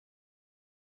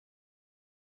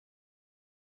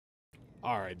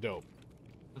All right, dope.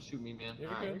 Don't shoot me, man. You're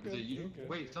All right. good, Is it you? you're good.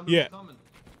 Wait, somebody's coming.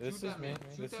 This Shoot is that me. man.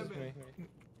 Shoot This that is man. me.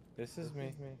 This is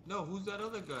me. No, who's that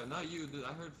other guy? Not you.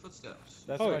 I heard footsteps.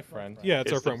 That's Oh, my friend. Yeah,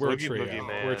 it's our It's the friend. We're a Boogie trio. Boogie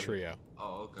Man. We're a trio.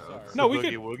 Oh, okay. Sorry. No,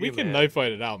 Boogie we can Man. knife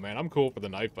fight it out, man. I'm cool for the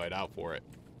knife fight out for it.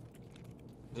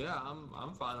 Yeah,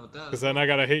 I'm fine with that. Cause then I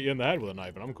gotta hit you in the head with a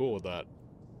knife, and I'm cool with that.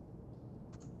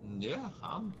 Yeah,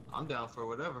 I'm down for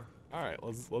whatever. All right,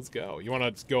 let's go. You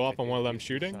want to go off on one of them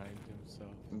shooting?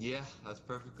 Yeah, that's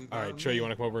perfectly fine. All right, with Trey, me. you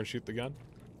want to come over and shoot the gun?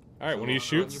 All right, Go when he on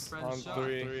shoots, your friend's On shot.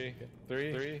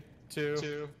 three,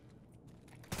 two.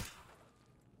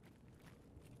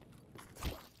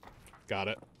 got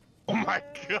it. Oh my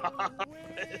god.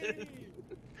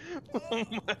 Oh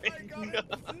my god.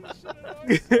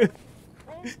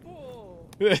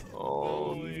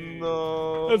 Oh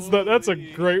no. That's a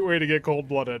great way to get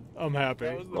cold-blooded. I'm happy.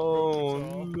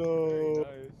 Oh no.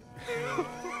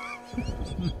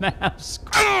 Mask.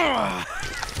 How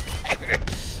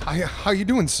you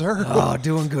doing, sir? Oh,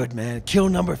 doing good, man. Kill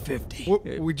number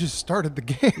 50. We just started the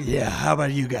game. Yeah, how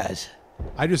about you guys?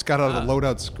 I just got out of the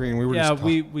loadout screen. We were Yeah, just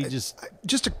we just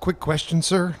Just a quick question,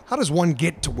 sir. How does one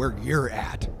get to where you're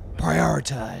at?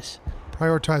 prioritize.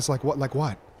 Prioritize like what? Like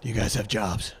what? Do you guys have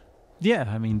jobs? Yeah,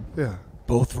 I mean, Yeah.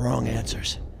 Both wrong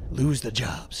answers. Lose the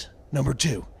jobs. Number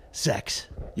 2, sex.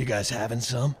 You guys having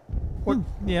some?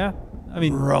 yeah. I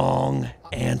mean, Wrong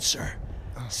answer.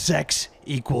 Sex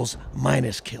equals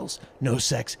minus kills. No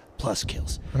sex plus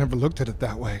kills. I never looked at it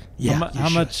that way. Yeah, you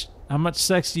should. how much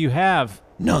sex do you have?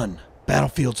 None.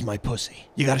 Battlefield's my pussy.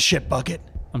 You got a shit bucket?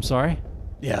 I'm sorry.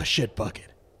 Yeah, a shit bucket.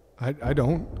 I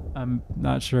don't. I'm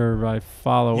not sure I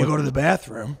follow. You what- go to the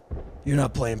bathroom, you're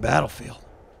not playing Battlefield.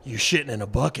 You're shitting in a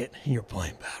bucket, you're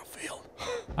playing Battlefield.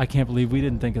 I can't believe we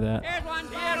didn't think of that. There's one.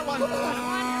 There's one. There's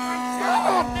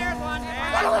one. There's one.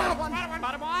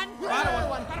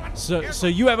 So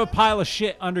you have a pile of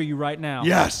shit under you right now.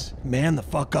 Yes, man the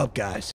fuck up, guys.